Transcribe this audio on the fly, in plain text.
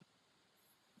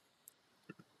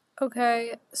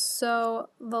Okay, so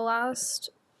the last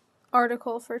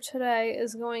article for today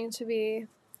is going to be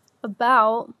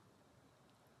about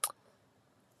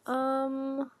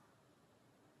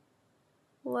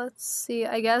let's see,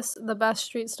 I guess the best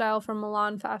street style from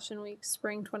Milan Fashion Week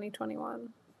Spring 2021.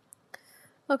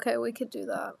 Okay, we could do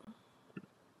that.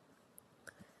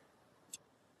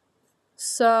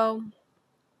 So,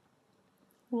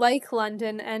 like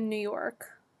London and New York,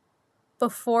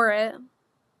 before it,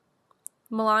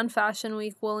 Milan Fashion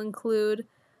Week will include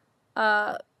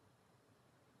a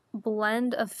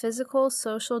blend of physical,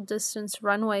 social distance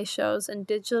runway shows and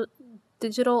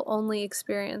digital only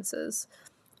experiences.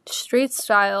 Street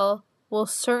style will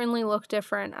certainly look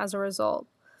different as a result,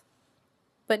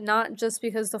 but not just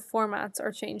because the formats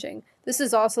are changing. This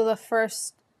is also the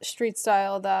first street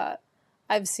style that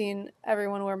I've seen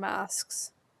everyone wear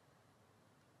masks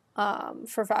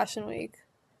for Fashion Week,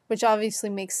 which obviously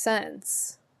makes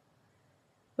sense.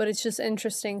 But it's just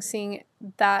interesting seeing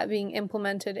that being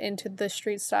implemented into the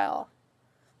street style.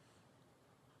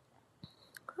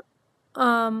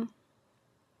 So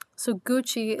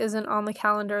Gucci isn't on the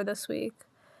calendar this week,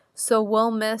 so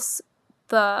we'll miss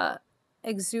the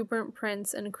exuberant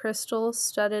prints and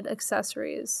crystal-studded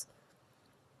accessories.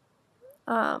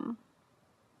 In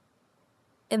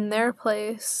their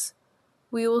place,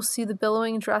 we will see the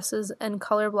billowing dresses and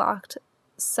color-blocked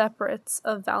separates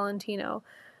of Valentino,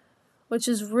 which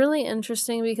is really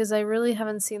interesting because I really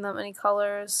haven't seen that many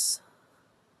colors.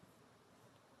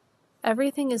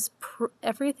 Everything is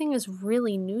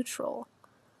really neutral.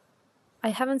 I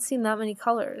haven't seen that many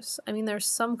colors. I mean, there's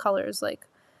some colors like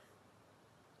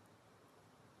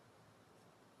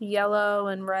yellow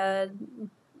and red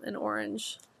and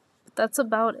orange. But that's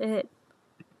about it.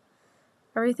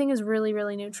 Everything is really,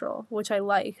 really neutral, which I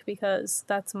like because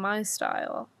that's my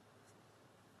style.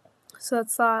 So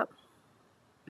that's that.